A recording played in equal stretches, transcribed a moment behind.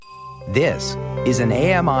This is an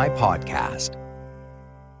AMI podcast.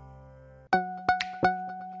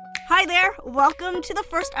 Hi there, welcome to the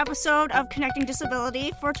first episode of Connecting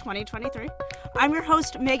Disability for 2023. I'm your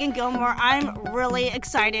host, Megan Gilmore. I'm really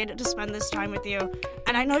excited to spend this time with you.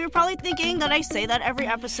 And I know you're probably thinking that I say that every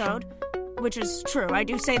episode, which is true. I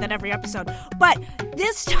do say that every episode. But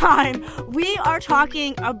this time, we are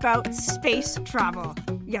talking about space travel.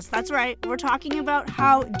 Yes, that's right. We're talking about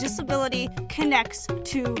how disability connects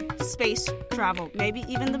to space travel, maybe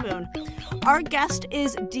even the moon. Our guest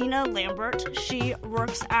is Dina Lambert. She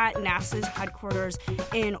works at NASA's headquarters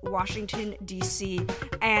in Washington, D.C.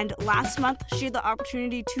 And last month, she had the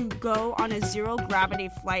opportunity to go on a zero-gravity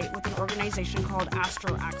flight with an organization called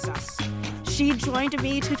Astro Access. She joined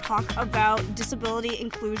me to talk about disability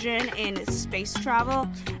inclusion in space travel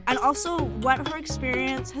and also what her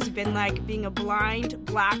experience has been like being a blind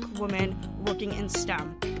Black woman working in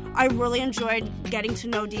STEM. I really enjoyed getting to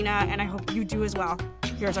know Dina, and I hope you do as well.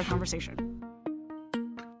 Here's our conversation.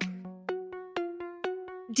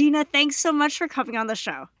 Dina, thanks so much for coming on the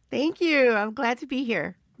show. Thank you. I'm glad to be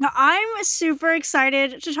here. Now, I'm super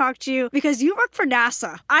excited to talk to you because you work for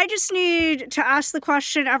NASA. I just need to ask the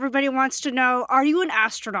question everybody wants to know. Are you an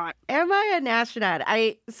astronaut? Am I an astronaut?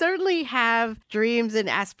 I certainly have dreams and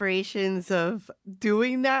aspirations of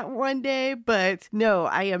doing that one day, but no,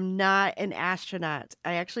 I am not an astronaut.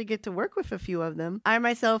 I actually get to work with a few of them. I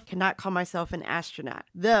myself cannot call myself an astronaut,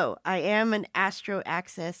 though I am an Astro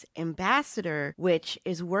Access ambassador, which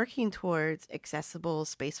is working towards accessible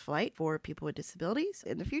space flight for people with disabilities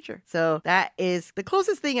in the future. So that is the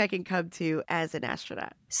closest thing I can come to as an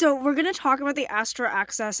astronaut. So we're going to talk about the Astro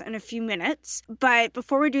Access in a few minutes. But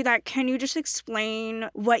before we do that, can you just explain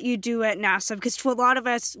what you do at NASA? Because to a lot of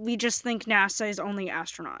us, we just think NASA is only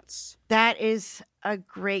astronauts. That is a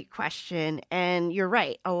great question. And you're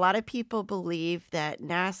right. A lot of people believe that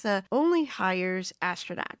NASA only hires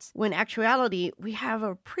astronauts, when in actuality, we have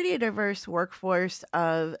a pretty diverse workforce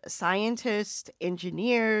of scientists,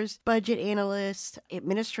 engineers, budget analysts,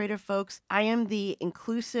 administrative folks. I am the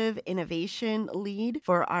inclusive innovation lead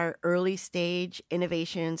for our early stage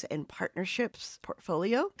innovations and partnerships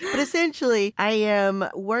portfolio. But essentially, I am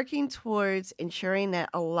working towards ensuring that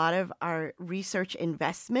a lot of our research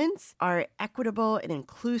investments are equitable and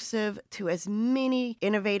inclusive to as many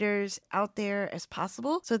innovators out there as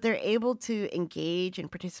possible so they're able to engage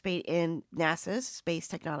and participate in NASA's space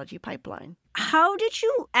technology pipeline. How did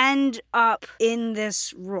you end up in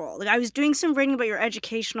this role? Like, I was doing some reading about your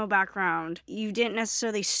educational background. You didn't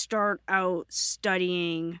necessarily start out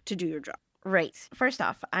studying to do your job. Right. First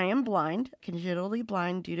off, I am blind, congenitally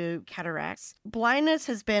blind due to cataracts. Blindness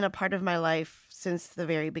has been a part of my life since the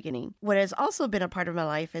very beginning. What has also been a part of my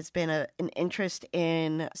life has been an interest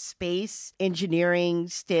in space, engineering,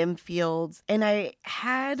 STEM fields, and I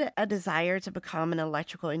had a desire to become an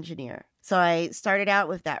electrical engineer. So I started out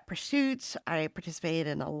with that pursuit. I participated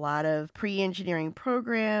in a lot of pre-engineering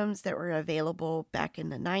programs that were available back in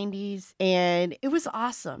the 90s, and it was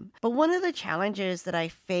awesome. But one of the challenges that I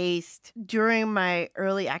faced during my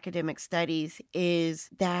early academic studies is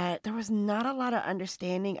that there was not a lot of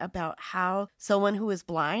understanding about how someone who is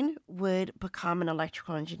blind would become an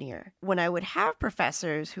electrical engineer. When I would have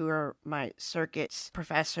professors who are my circuits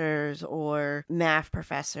professors or math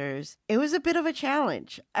professors, it was a bit of a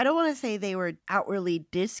challenge. I don't want to say they were outwardly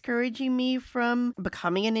discouraging me from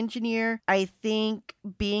becoming an engineer. I think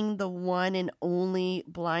being the one and only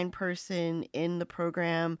blind person in the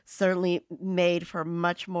program certainly made for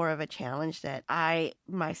much more of a challenge that I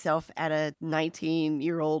myself at a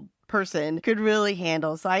 19-year-old person could really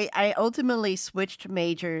handle. So I ultimately switched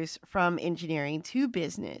majors from engineering to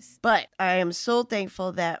business. But I am so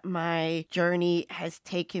thankful that my journey has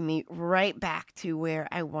taken me right back to where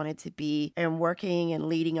I wanted to be and working and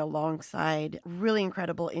leading alongside really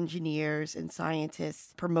incredible engineers and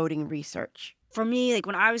scientists promoting research. For me, like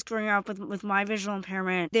when I was growing up with my visual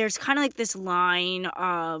impairment, there's kind of like this line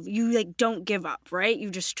of you like don't give up, right? You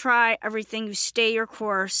just try everything, you stay your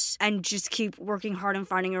course and just keep working hard and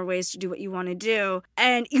finding your ways to do what you want to do.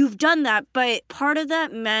 And you've done that, but part of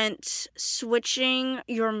that meant switching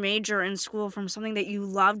your major in school from something that you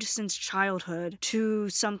loved since childhood to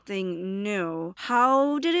something new.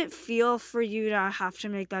 How did it feel for you to have to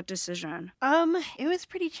make that decision? It was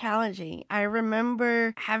pretty challenging. I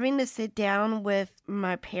remember having to sit down with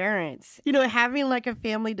my parents, having like a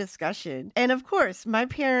family discussion. And of course, my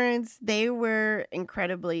parents, they were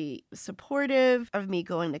incredibly supportive of me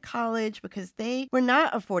going to college because they were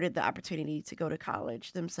not afforded the opportunity to go to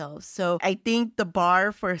college themselves. So I think the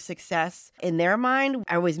bar for success in their mind,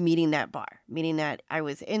 I was meeting that bar meaning that I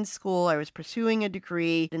was in school, I was pursuing a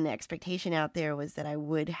degree, and the expectation out there was that I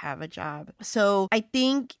would have a job. So I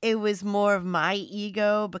think it was more of my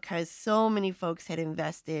ego because so many folks had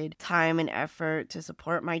invested time and effort to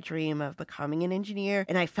support my dream of becoming an engineer,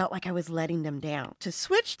 and I felt like I was letting them down. To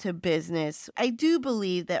switch to business, I do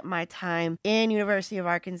believe that my time in University of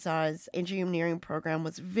Arkansas's engineering program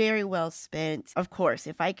was very well spent. Of course,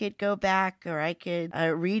 if I could go back or I could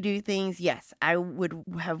redo things, yes, I would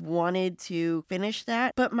have wanted to finish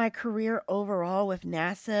that. But my career overall with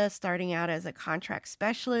NASA, starting out as a contract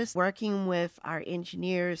specialist, working with our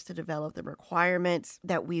engineers to develop the requirements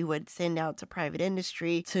that we would send out to private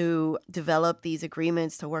industry to develop these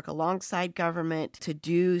agreements to work alongside government, to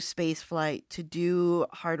do space flight, to do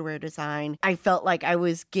hardware design. I felt like I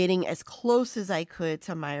was getting as close as I could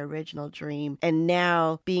to my original dream. And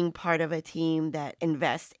now being part of a team that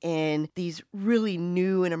invests in these really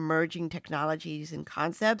new and emerging technologies and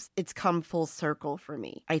concepts, it's come full circle for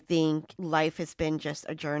me. I think life has been just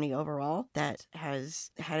a journey overall that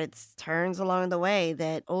has had its turns along the way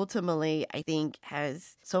that ultimately I think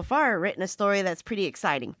has so far written a story that's pretty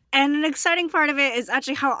exciting. And an exciting part of it is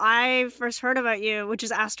actually how I first heard about you, which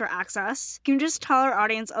is Astro Access. Can you just tell our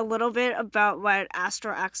audience a little bit about what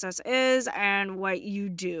Astro Access is and what you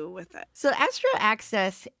do with it? So Astro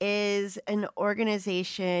Access is an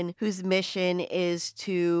organization whose mission is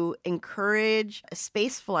to encourage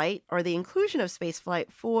space flight or the inclusion of space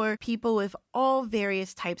flight for people with all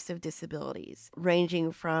various types of disabilities,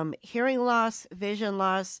 ranging from hearing loss, vision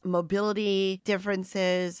loss, mobility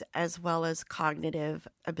differences, as well as cognitive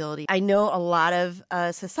ability. I know a lot of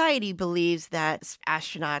society believes that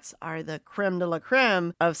astronauts are the creme de la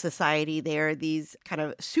creme of society. They're these kind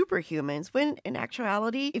of superhumans, when in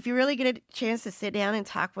actuality, if you really get a chance to sit down and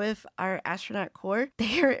talk with our astronaut corps,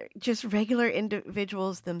 they're just regular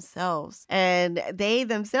individuals themselves. And they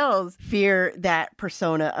themselves fear that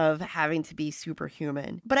persona of having to be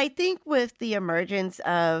superhuman. But I think with the emergence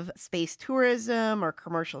of space tourism or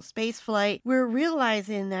commercial space flight, we're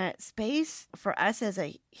realizing that space for us as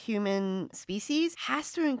a human species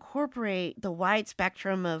has to incorporate the wide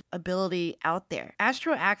spectrum of ability out there.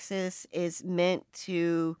 Astro Access is meant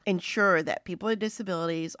to ensure that people with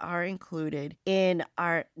disabilities are included in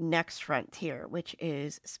our next frontier, which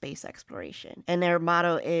is space exploration. And their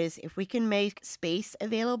motto is, if we can make space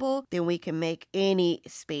available, then we can make any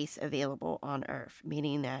space available on Earth.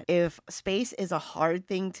 Meaning that if space is a hard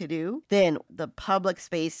thing to do, then the public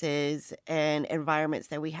spaces and environments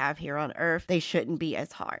that we have here on Earth, they shouldn't be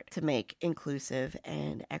as hard to make inclusive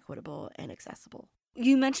and equitable and accessible.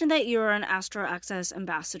 You mentioned that you're an Astro Access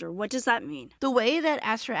ambassador. What does that mean? The way that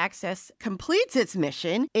Astro Access completes its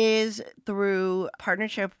mission is through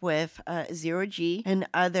partnership with Zero G and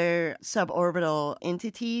other suborbital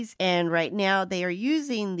entities. And right now they are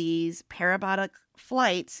using these parabolic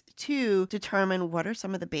flights to determine what are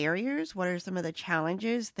some of the barriers, what are some of the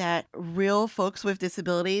challenges that real folks with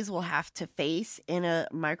disabilities will have to face in a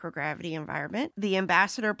microgravity environment. The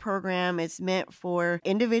ambassador program is meant for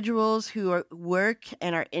individuals who work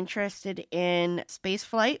and are interested in space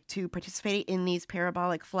flight to participate in these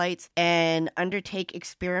parabolic flights and undertake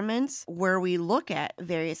experiments where we look at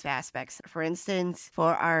various aspects. For instance,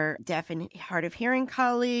 for our deaf and hard of hearing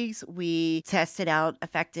colleagues, we tested out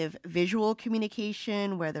effective visual communication,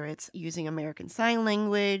 whether it's using American Sign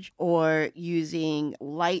Language or using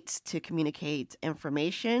lights to communicate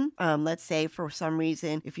information. Let's say for some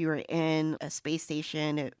reason, if you were in a space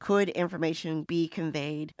station, could information be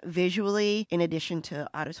conveyed visually in addition to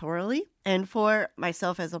auditorily? And for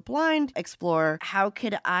myself as a blind explorer, how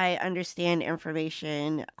could I understand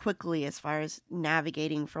information quickly as far as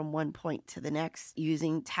navigating from one point to the next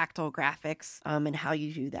using tactile graphics and how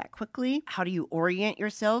you do that quickly? How do you orient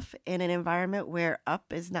yourself in an environment where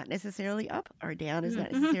up is not necessarily up or down is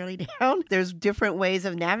not necessarily down? There's different ways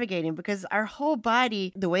of navigating because our whole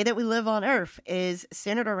body, the way that we live on Earth, is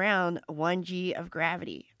centered around 1G of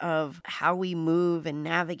gravity, of how we move and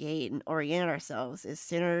navigate and orient ourselves is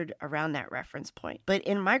centered around that reference point. But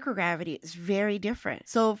in microgravity, it's very different.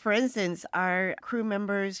 So for instance, our crew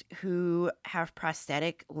members who have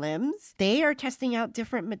prosthetic limbs, they are testing out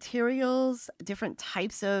different materials, different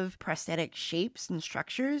types of prosthetic shapes and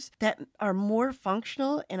structures that are more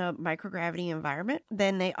functional in a microgravity environment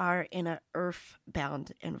than they are in an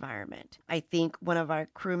earth-bound environment. I think one of our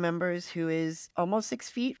crew members who is almost 6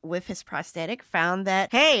 feet with his prosthetic found that,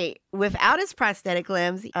 hey, without his prosthetic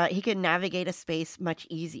limbs, he can navigate a space much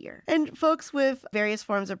easier. And And folks with various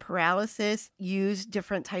forms of paralysis use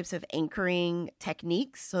different types of anchoring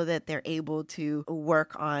techniques so that they're able to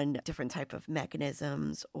work on different type of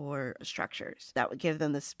mechanisms or structures that would give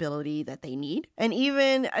them the stability that they need. And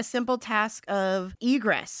even a simple task of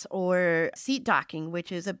egress or seat docking,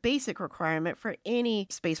 which is a basic requirement for any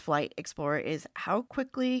spaceflight explorer, is how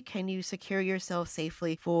quickly can you secure yourself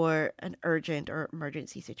safely for an urgent or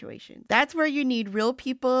emergency situation. That's where you need real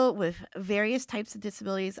people with various types of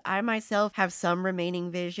disabilities. I myself have some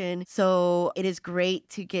remaining vision, so it is great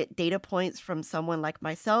to get data points from someone like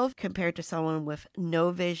myself compared to someone with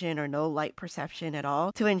no vision or no light perception at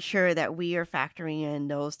all to ensure that we are factoring in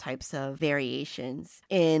those types of variations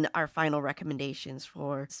in our final recommendations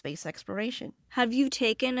for space exploration. Have you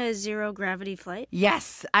taken a zero gravity flight?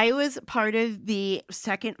 Yes, I was part of the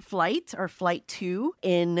second flight, or Flight 2,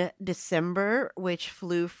 in December, which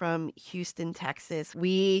flew from Houston, Texas.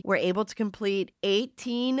 We were able to complete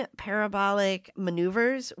 18 parabolic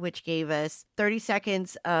maneuvers, which gave us 30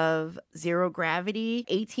 seconds of zero gravity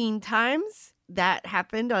 18 times. That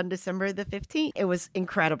happened on December the 15th. It was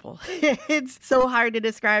incredible. It's so hard to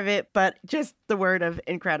describe it, but just the word of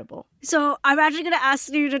incredible. So I'm actually going to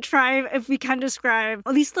ask you to try, if we can describe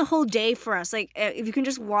at least the whole day for us. Like, if you can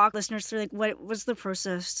just walk listeners through, like, what was the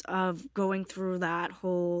process of going through that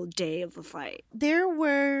whole day of the flight? There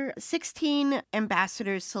were 16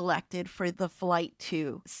 ambassadors selected for the Flight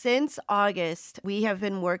 2. Since August, we have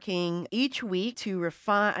been working each week to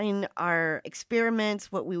refine our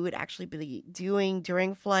experiments, what we would actually be doing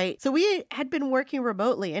during flight. So we had been working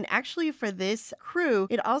remotely. And actually for this crew,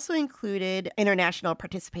 it also included international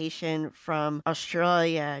participation from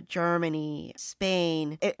Australia, Germany,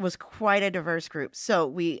 Spain. It was quite a diverse group. So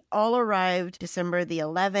we all arrived December the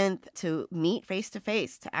 11th to meet face to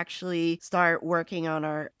face, to actually start working on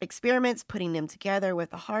our experiments, putting them together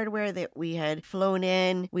with the hardware that we had flown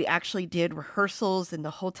in. We actually did rehearsals in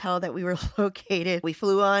the hotel that we were located. We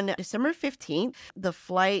flew on December 15th. The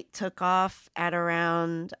flight took off at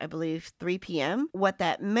around, I believe, 3 p.m. What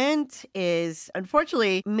that meant is,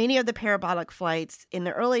 unfortunately, many of the parabolic flights in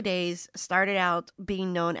the early days started out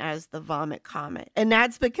being known as the vomit comet. And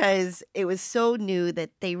that's because it was so new that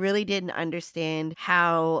they really didn't understand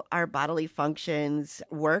how our bodily functions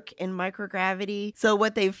work in microgravity. So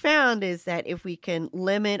what they've found is that if we can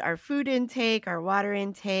limit our food intake, our water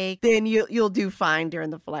intake, then you'll do fine during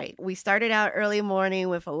the flight. We started out early morning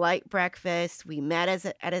with a light breakfast. We met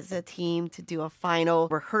as a team to do a final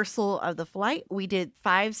rehearsal of the flight. We did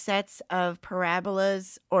 5 sets of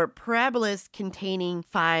parabolas containing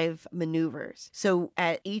 5 maneuvers. So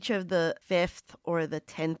at each of the 5th or the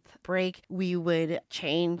 10th break, we would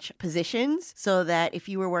change positions so that if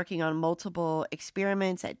you were working on multiple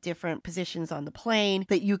experiments at different positions on the plane,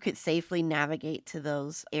 that you could safely navigate to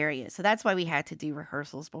those areas. So that's why we had to do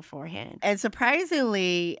rehearsals beforehand. And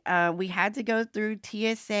surprisingly, we had to go through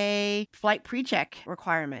TSA flight pre-check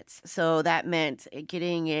requirements. So that meant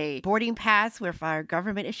getting a boarding pass with our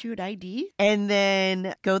government issued ID, and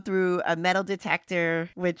then go through a metal detector,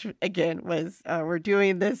 which again was, we're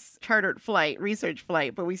doing this chartered flight, research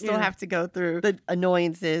flight, but we still have to go through the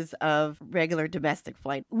annoyances of regular domestic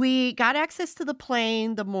flight. We got access to the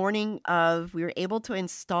plane the morning of. We were able to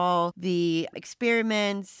install the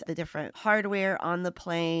experiments, the different hardware on the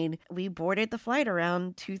plane. We boarded the flight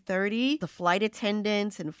around 2:30. The flight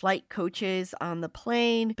attendants and flight coaches on the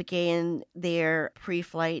plane began their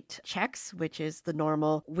pre-flight checks, which is the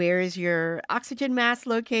normal, where's your oxygen mask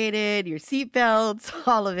located, your seatbelts,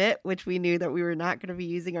 all of it, which we knew that we were not going to be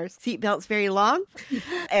using our seatbelts very long.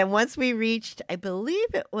 And once we reached, I believe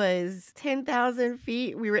it was 10,000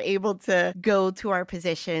 feet, we were able to go to our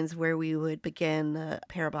positions where we would begin the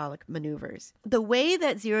parabolic maneuvers. The way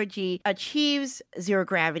that zero-G achieves zero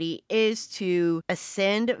gravity is to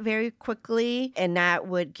ascend very quickly, and that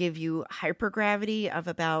would give you hypergravity of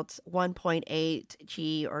about 1.8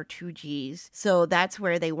 G or 2 Gs. So that's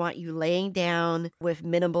where they want you laying down with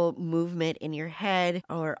minimal movement in your head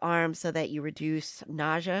or arms so that you reduce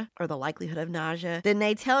nausea or the likelihood of nausea. Then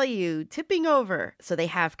they tell you tipping over. So they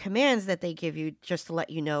have commands that they give you just to let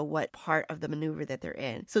you know what part of the maneuver that they're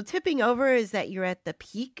in. So tipping over is that you're at the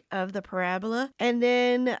peak of the parabola, and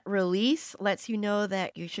then release lets you know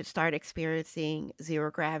that you should start experiencing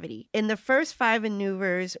zero gravity. In the first 5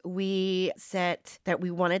 maneuvers, we set that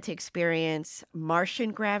we wanted to experience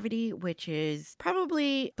Martian gravity, which is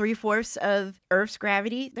probably 3/4 of Earth's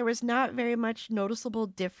gravity. There was not very much noticeable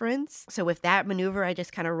difference. So with that maneuver, I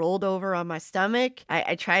just kind of rolled over on my stomach.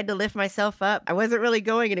 I tried to lift myself up. I wasn't really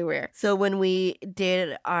going anywhere. So when we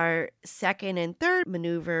did our second and third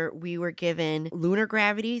maneuver, we were given lunar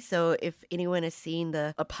gravity. So if anyone has seen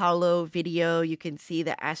the Apollo video, you can see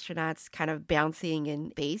the astronauts kind of bouncing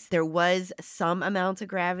in space. There was some amount of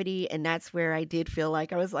gravity, and that's where I did feel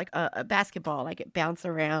like I was like a basketball. I could bounce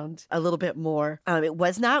around a little bit more. It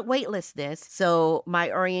was not weightlessness, so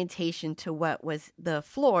my orientation to what was the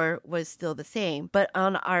floor was still the same. But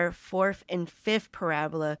on our fourth and fifth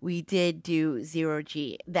parabola, we did do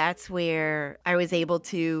 0G. That's where I was able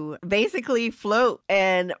to basically float,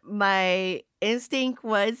 and my instinct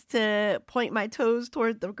was to point my toes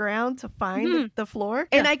toward the ground to find the floor,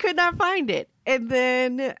 and I could not find it. And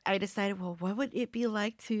then I decided, well, what would it be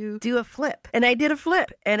like to do a flip? And I did a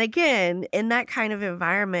flip. And again, in that kind of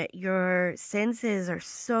environment, your senses are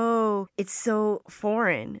it's so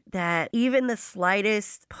foreign that even the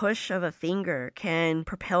slightest push of a finger can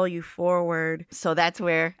propel you forward. So that's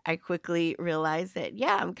where I quickly realized that,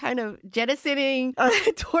 yeah, I'm kind of jettisoning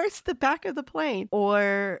towards the back of the plane,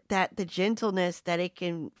 or that the gentleness that it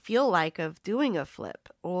can feel like of doing a flip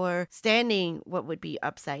or standing what would be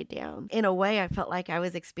upside down. In a way, I felt like I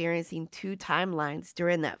was experiencing two timelines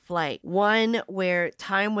during that flight. One where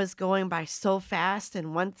time was going by so fast,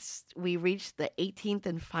 and once we reached the 18th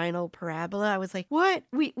and final parabola, I was like, what?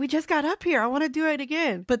 We just got up here. I want to do it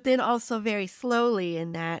again. But then also very slowly,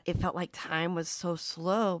 in that it felt like time was so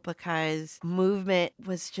slow because movement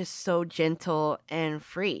was just so gentle and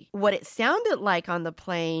free. What it sounded like on the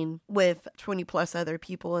plane with 20 plus other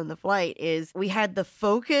people in the flight is we had the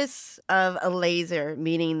focus of a laser,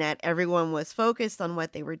 meaning that everyone was focused on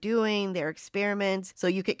what they were doing, their experiments. So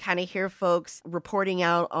you could kind of hear folks reporting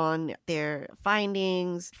out on their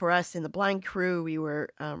findings. For us in the blind crew, we were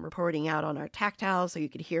reporting out on our tactile, so you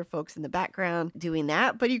could hear folks in the background doing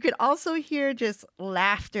that. But you could also hear just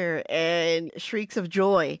laughter and shrieks of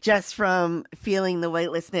joy just from feeling the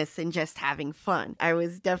weightlessness and just having fun. I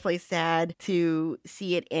was definitely sad to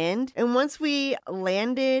see it end. And once we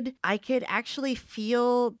landed, I could actually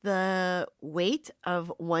feel the weight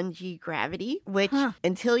of 1G gravity, which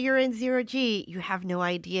until you're in 0G, you have no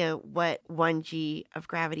idea what 1G of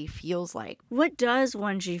gravity feels like. What does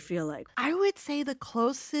 1G feel like? I would say the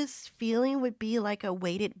closest feeling would be like a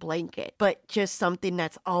weighted blanket, but just something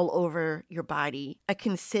that's all over your body. A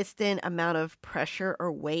consistent amount of pressure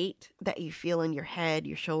or weight that you feel in your head,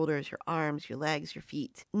 your shoulders, your arms, your legs, your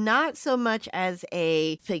feet. Not so much as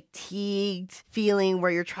a fatigued feeling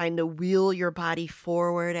where you're trying to wheel your body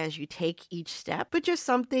forward as you take each step, but just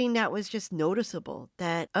something that was just noticeable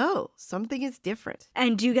that, oh, something is different.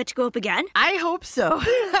 And do you get to go up again? I hope so.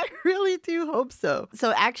 I really do hope so.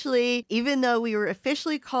 So actually, even though we were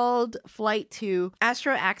officially called Flight 2,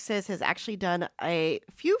 Astro Access has actually done a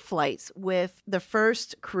few flights with the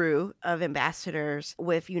first crew of ambassadors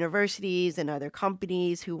with universities and other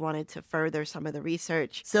companies who wanted to further some of the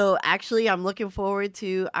research. So actually, I'm looking forward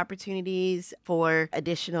to opportunities for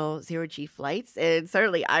additional 0G flights, and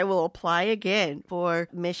certainly I will apply again for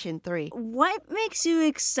Mission 3. What makes you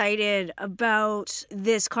excited about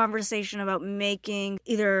this conversation about making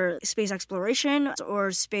either space exploration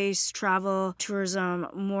or space travel tourism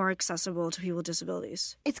more accessible to people with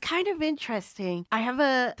disabilities? It's kind of interesting. I have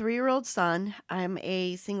a 3-year-old son. I'm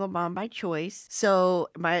a single mom by choice. So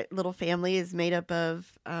my little family is made up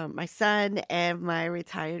of my son and my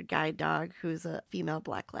retired guide dog, who's a female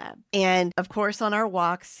black lab. And of course, on our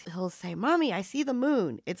walks, he'll say, "Mommy, I see the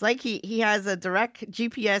moon." It's like he has a direct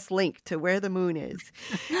GPS link to where the moon is.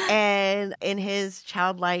 And in his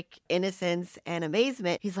childlike innocence and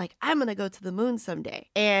amazement, he's like, "I'm going to go to the moon someday."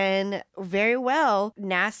 And very well,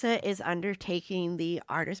 NASA is undertaking the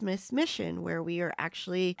Artemis mission, where we are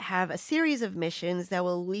actually have a series of missions that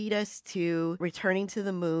will lead us to returning to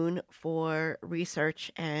the moon for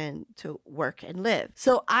research and to work and live.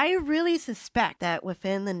 So I really suspect that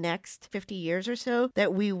within the next 50 years or so,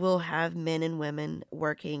 that we will have men and women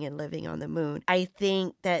working and living on the moon. I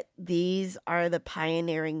think that these are the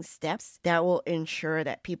pioneering steps that will ensure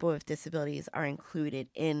that people with disabilities are included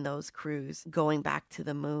in those crews going back to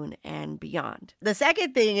the moon and beyond. The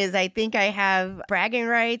second thing is I think I have bragging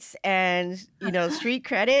rights and, street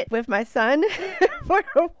credit with my son for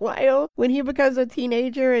a while. When he becomes a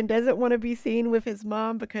teenager and doesn't want to be seen with his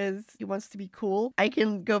mom because he wants to be cool, I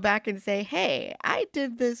can go back and say, hey, I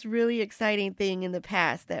did this really exciting thing in the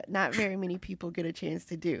past that not very many people get a chance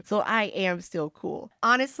to do. So I am still cool.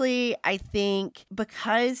 Honestly, Honestly, I think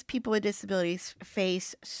because people with disabilities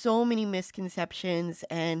face so many misconceptions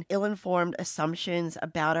and ill-informed assumptions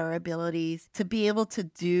about our abilities, to be able to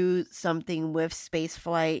do something with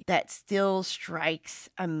spaceflight that still strikes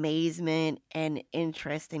amazement and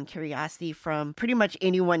interest and curiosity from pretty much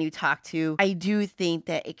anyone you talk to, I do think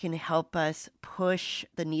that it can help us push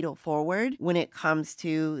the needle forward when it comes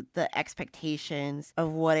to the expectations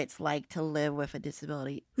of what it's like to live with a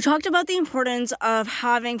disability. We talked about the importance of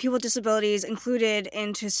having people with disabilities included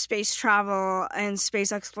into space travel and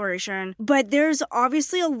space exploration, but there's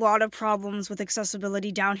obviously a lot of problems with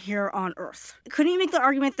accessibility down here on Earth. Couldn't you make the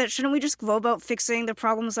argument that shouldn't we just go about fixing the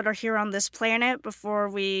problems that are here on this planet before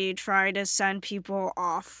we try to send people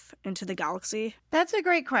off into the galaxy? That's a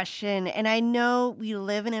great question, and I know we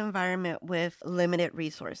live in an environment with limited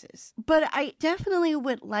resources, but I definitely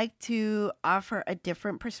would like to offer a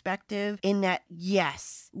different perspective in that,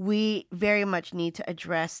 yes, we very much need to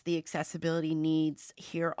address the accessibility needs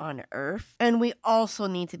here on Earth, and we also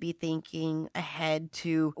need to be thinking ahead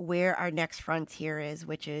to where our next frontier is,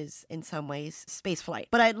 which is in some ways spaceflight.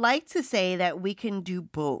 But I'd like to say that we can do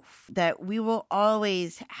both, that we will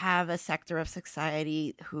always have a sector of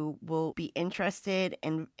society who will be interested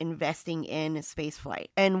in investing in spaceflight.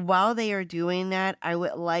 And while they are doing that, I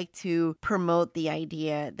would like to promote the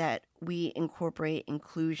idea that we incorporate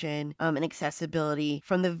inclusion and accessibility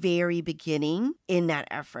from the very beginning in that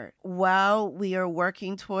effort. While we are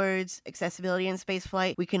working towards accessibility in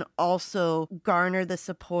spaceflight, we can also garner the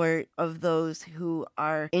support of those who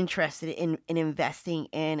are interested in investing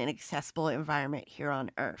in an accessible environment here on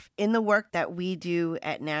Earth. In the work that we do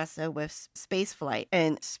at NASA with spaceflight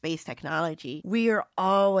and space technology, we are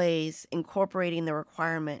always incorporating the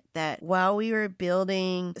requirement that while we are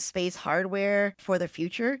building space hardware for the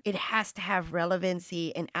future, it has to have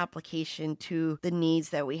relevancy and application to the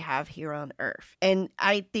needs that we have here on Earth. And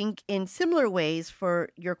I think in similar ways for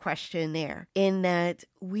your question there, in that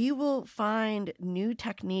we will find new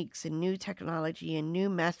techniques and new technology and new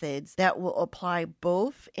methods that will apply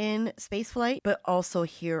both in spaceflight, but also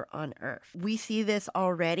here on Earth. We see this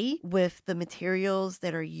already with the materials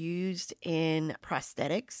that are used in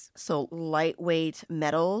prosthetics. So lightweight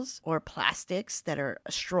metals or plastics that are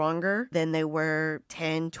stronger than they were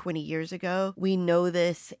 10, 20 years ago. We know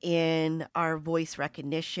this in our voice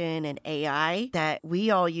recognition and AI that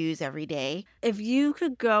we all use every day. If you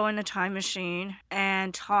could go in a time machine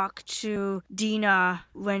and talk to Dina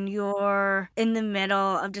when you're in the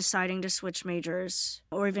middle of deciding to switch majors,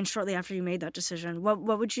 or even shortly after you made that decision, what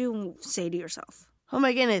would you say to yourself? Oh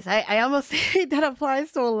my goodness, I almost say that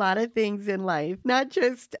applies to a lot of things in life, not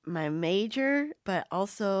just my major, but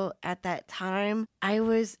also at that time, I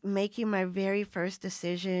was making my very first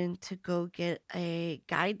decision to go get a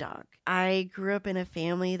guide dog. I grew up in a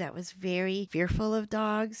family that was very fearful of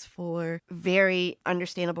dogs for very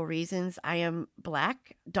understandable reasons. I am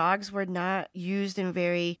Black. Dogs were not used in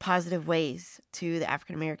very positive ways to the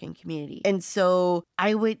African American community. And so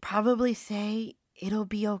I would probably say, it'll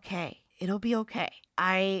be okay. It'll be okay.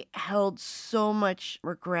 I held so much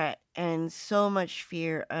regret and so much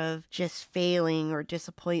fear of just failing or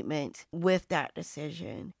disappointment with that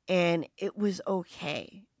decision. And it was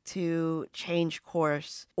okay to change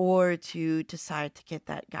course or to decide to get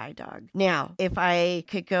that guide dog. Now, if I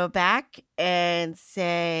could go back and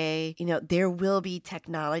say, there will be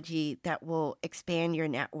technology that will expand your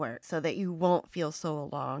network so that you won't feel so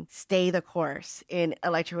alone. Stay the course in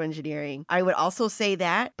electrical engineering. I would also say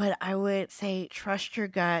that, but I would say trust your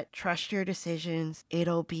gut, trust your decisions.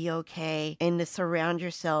 It'll be okay. And to surround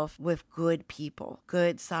yourself with good people,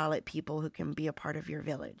 good, solid people who can be a part of your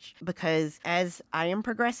village. Because as I am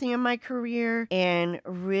progressing in my career and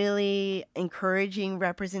really encouraging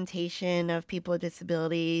representation of people with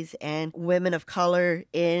disabilities and women of color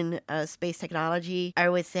in space technology, I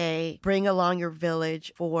would say bring along your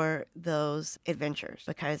village for those adventures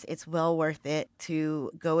because it's well worth it to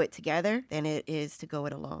go it together than it is to go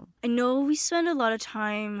it alone. I know we spend a lot of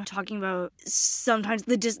time talking about sometimes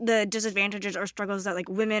the disadvantages or struggles that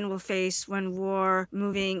women will face when we're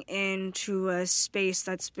moving into a space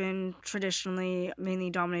that's been traditionally mainly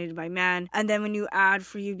dominated by men. And then when you add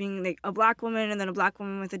for you being a Black woman and then a Black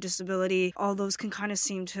woman with a disability, all those can kind of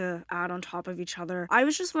seem to add on top of each other. I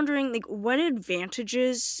was just wondering, what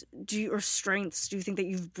advantages or strengths do you think that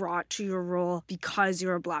you've brought to your role because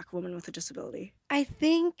you're a Black woman with a disability? I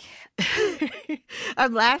think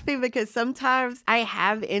I'm laughing because sometimes I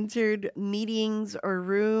have entered meetings or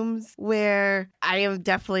rooms where I am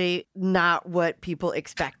definitely not what people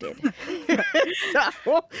expected.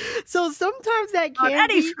 so sometimes that can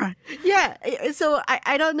be, yeah. So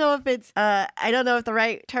I don't know if it's I don't know if the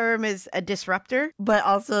right term is a disruptor, but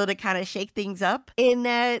also to kind of shake things up. In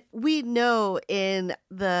that we know in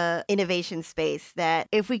the innovation space that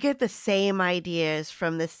if we get the same ideas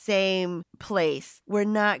from the same place, we're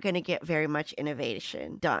not going to get very much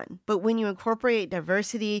innovation done. But when you incorporate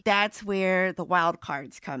diversity, that's where the wild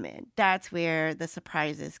cards come in. That's where the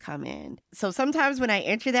surprises come in. So sometimes when I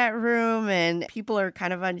enter that room and people are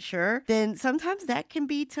kind of unsure, then sometimes that can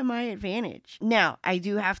be to my advantage. Now, I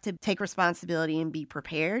do have to take responsibility and be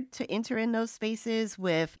prepared to enter in those spaces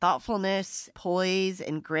with thoughtfulness, poise,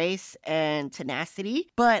 and grace and tenacity.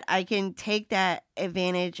 But I can take that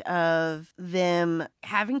advantage of them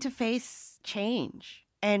having to face change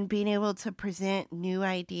and being able to present new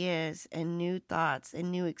ideas and new thoughts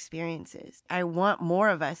and new experiences. I want more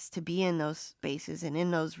of us to be in those spaces and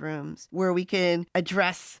in those rooms where we can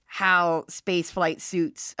address how space flight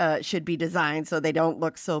suits should be designed so they don't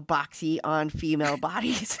look so boxy on female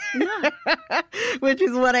bodies, which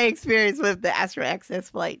is what I experienced with the Astro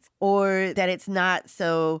Access flights, or that it's not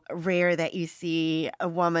so rare that you see a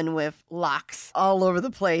woman with locks all over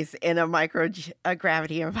the place in a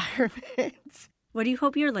microgravity environment. What do you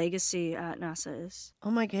hope your legacy at NASA is?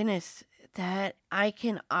 Oh my goodness, that I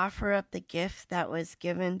can offer up the gift that was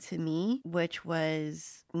given to me, which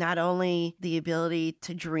was not only the ability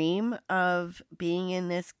to dream of being in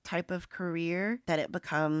this type of career, that it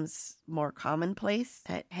becomes more commonplace,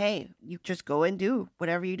 that, hey, you just go and do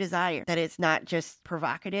whatever you desire, that it's not just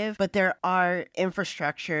provocative, but there are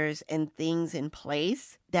infrastructures and things in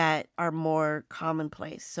place that are more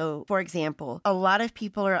commonplace. So, for example, a lot of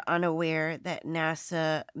people are unaware that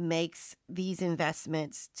NASA makes these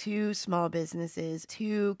investments to small businesses,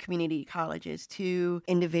 to community colleges, to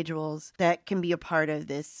individuals that can be a part of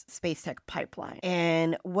this space tech pipeline.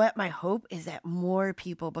 And what my hope is that more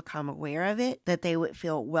people become aware of it, that they would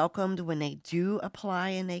feel welcomed when they do apply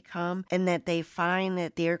and they come, and that they find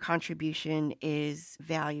that their contribution is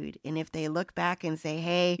valued. And if they look back and say,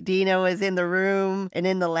 hey, Dina was in the room and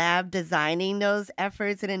in the lab designing those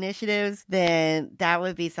efforts and initiatives, then that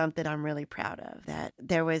would be something I'm really proud of, that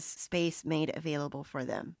there was space made available for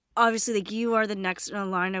them. Obviously, like, you are the next in a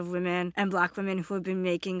line of women and Black women who have been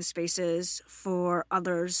making spaces for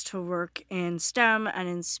others to work in STEM and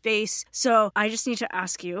in space. So I just need to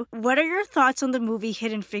ask you, what are your thoughts on the movie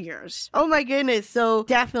Hidden Figures? Oh my goodness. So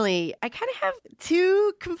definitely, I kind of have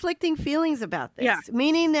two conflicting feelings about this. Yeah.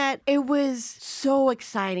 Meaning that it was so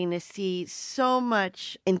exciting to see so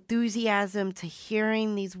much enthusiasm to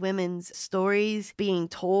hearing these women's stories being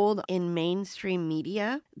told in mainstream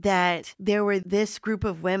media, that there were this group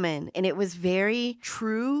of women, and it was very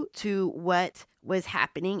true to what was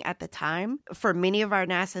happening at the time. For many of our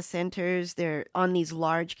NASA centers, they're on these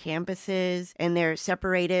large campuses and they're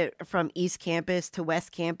separated from East Campus to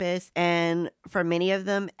West Campus. And for many of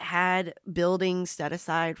them had buildings set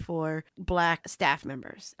aside for Black staff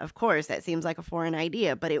members. Of course, that seems like a foreign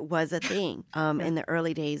idea, but it was a thing in the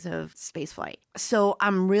early days of spaceflight. So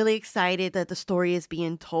I'm really excited that the story is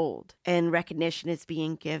being told and recognition is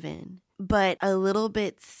being given, but a little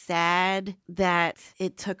bit sad that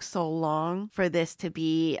it took so long for this to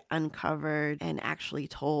be uncovered and actually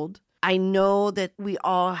told. I know that we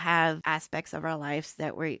all have aspects of our lives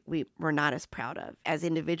that we're not as proud of as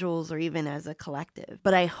individuals or even as a collective.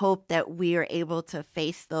 But I hope that we are able to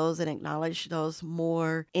face those and acknowledge those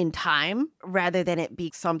more in time rather than it be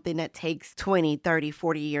something that takes 20, 30,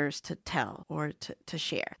 40 years to tell or to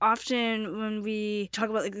share. Often when we talk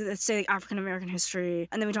about, like, let's say, like, African-American history,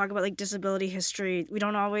 and then we talk about, like, disability history, we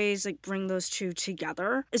don't always, like, bring those two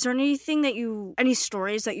together. Is there any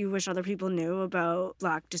stories that you wish other people knew about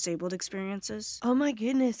Black disabled experiences? Oh my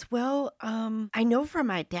goodness. Well, I know from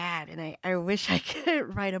my dad, and I wish I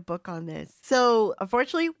could write a book on this. So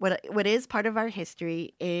unfortunately, what is part of our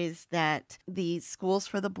history is that the schools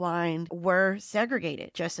for the blind were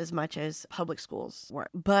segregated just as much as public schools were.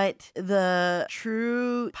 But the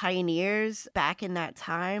true pioneers back in that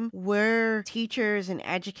time were teachers and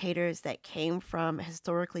educators that came from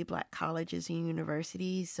historically Black colleges and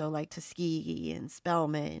universities. So like Tuskegee and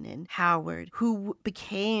Spelman and Howard, who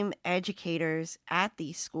became educators at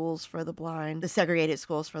these schools for the blind, the segregated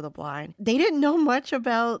schools for the blind, they didn't know much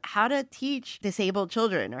about how to teach disabled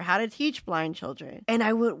children or how to teach blind children. And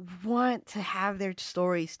I would want to have their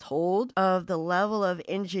stories told of the level of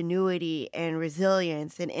ingenuity and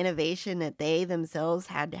resilience and innovation that they themselves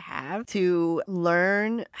had to have to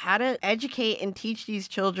learn how to educate and teach these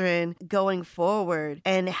children going forward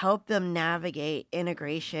and help them navigate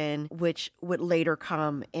integration, which would later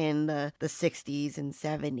come in the 60s and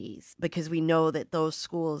 70s, because we know that those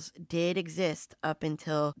schools did exist up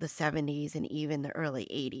until the 70s and even the early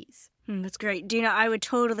 80s. That's great. Dina, I would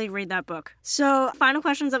totally read that book. So, final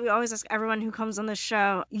questions that we always ask everyone who comes on the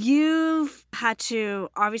show. You've had to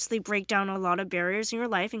obviously break down a lot of barriers in your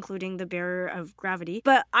life, including the barrier of gravity.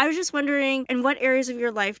 But I was just wondering, in what areas of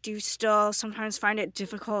your life do you still sometimes find it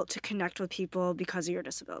difficult to connect with people because of your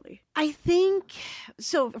disability? I think,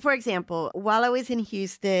 so for example, while I was in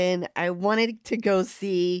Houston, I wanted to go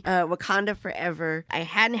see Wakanda Forever. I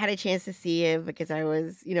hadn't had a chance to see it because I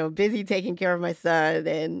was, busy taking care of my son,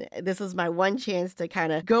 and this was my one chance to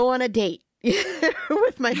kind of go on a date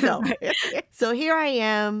with myself. So here I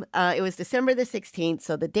am. It was December the 16th.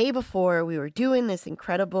 So the day before, we were doing this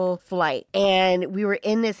incredible flight. And we were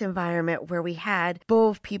in this environment where we had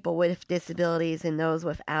both people with disabilities and those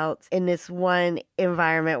without in this one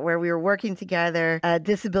environment where we were working together.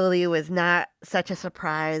 Disability was not such a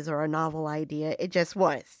surprise or a novel idea. It just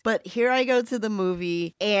was. But here I go to the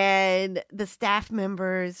movie, and the staff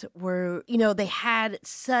members were, they had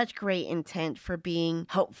such great intent for being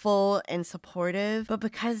helpful and supportive, but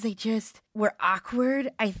because they just were awkward,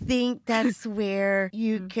 I think that's where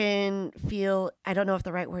you can feel, I don't know if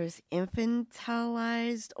the right word is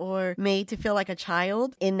infantilized or made to feel like a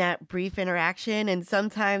child in that brief interaction. And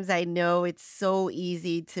sometimes I know it's so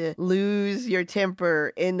easy to lose your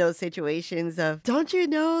temper in those situations of, don't you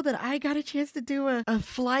know that I got a chance to do a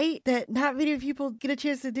flight that not many people get a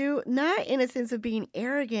chance to do? Not in a sense of being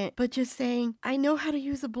arrogant, but just saying, I know how to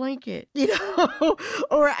use a blanket,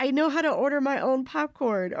 or I know how to order my own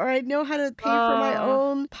popcorn, or I know how to pay for my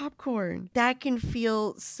own popcorn. That can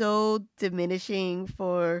feel so diminishing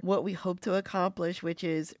for what we hope to accomplish, which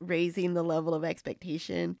is raising the level of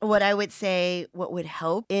expectation. What I would say, what would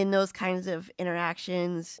help in those kinds of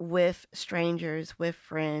interactions with strangers, with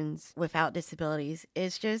friends, without disabilities,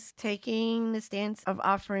 is just taking the stance of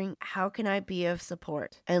offering, how can I be of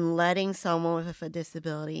support? And letting someone with a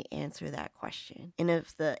disability answer that question. And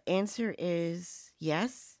if the answer is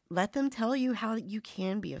yes, let them tell you how you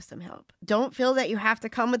can be of some help. Don't feel that you have to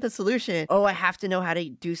come with a solution. Oh, I have to know how to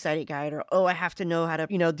do sighted guide, or oh, I have to know how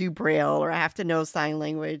to, do Braille, or I have to know sign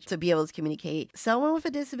language to be able to communicate. Someone with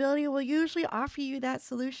a disability will usually offer you that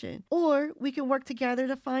solution. Or we can work together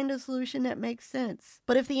to find a solution that makes sense.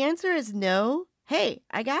 But if the answer is no, hey,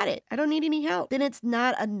 I got it, I don't need any help, then it's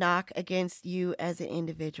not a knock against you as an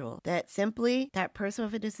individual. That simply, that person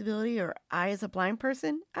with a disability, or I as a blind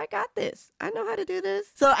person, I got this. I know how to do this.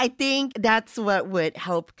 So I think that's what would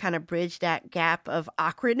help kind of bridge that gap of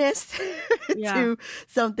awkwardness to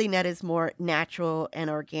something that is more natural and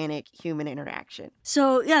organic human interaction.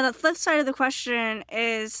 So the flip side of the question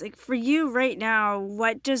is, like, for you right now,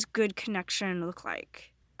 what does good connection look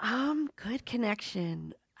like? Good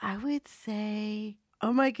connection, I would say,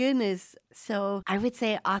 oh my goodness. So I would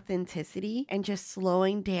say authenticity and just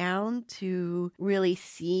slowing down to really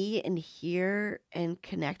see and hear and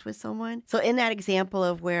connect with someone. So in that example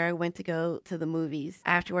of where I went to go to the movies,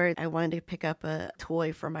 afterward, I wanted to pick up a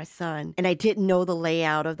toy for my son, and I didn't know the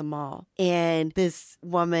layout of the mall. And this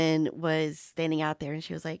woman was standing out there, and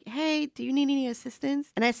she was like, hey, do you need any assistance?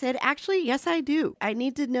 And I said, actually, yes, I do. I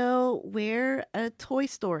need to know where a toy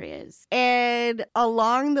store is. And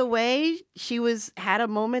along the way, she had a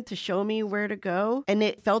moment to show me where to go, and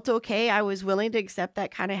it felt okay. I was willing to accept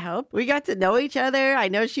that kind of help. We got to know each other. I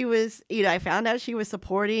know she was, I found out she was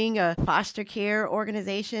supporting a foster care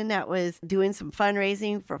organization that was doing some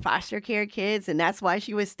fundraising for foster care kids, and that's why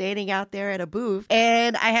she was standing out there at a booth.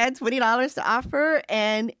 And I had $20 to offer,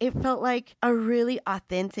 and it felt like a really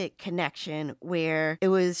authentic connection where it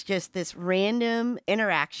was just this random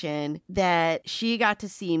interaction that she got to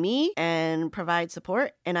see me and provide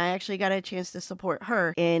support, and I actually got a chance to support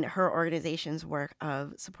her in her organization's work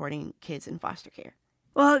of supporting kids in foster care.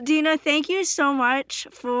 Well, Dina, thank you so much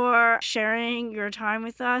for sharing your time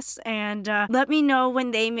with us, and let me know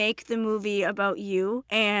when they make the movie about you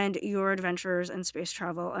and your adventures in space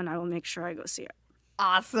travel, and I will make sure I go see it.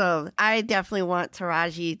 Awesome. I definitely want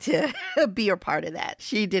Taraji to be a part of that.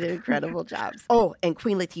 She did an incredible job. Oh, and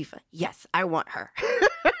Queen Latifah. Yes, I want her.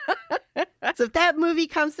 So if that movie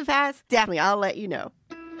comes to pass, definitely I'll let you know.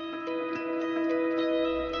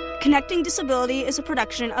 Connecting Disability is a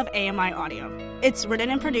production of AMI Audio. It's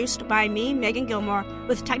written and produced by me, Megan Gilmore,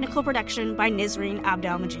 with technical production by Nizreen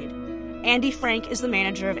Abdel-Majid. Andy Frank is the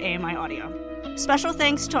manager of AMI Audio. Special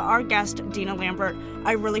thanks to our guest, Dina Lambert.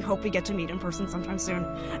 I really hope we get to meet in person sometime soon.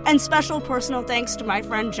 And special personal thanks to my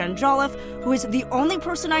friend Jen Jolliffe, who is the only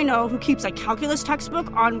person I know who keeps a calculus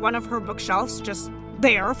textbook on one of her bookshelves, just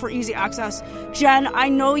there for easy access. Jen, I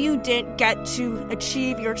know you didn't get to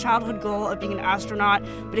achieve your childhood goal of being an astronaut,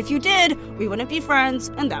 but if you did, we wouldn't be friends,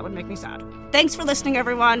 and that would make me sad. Thanks for listening,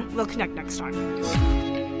 everyone. We'll connect next time.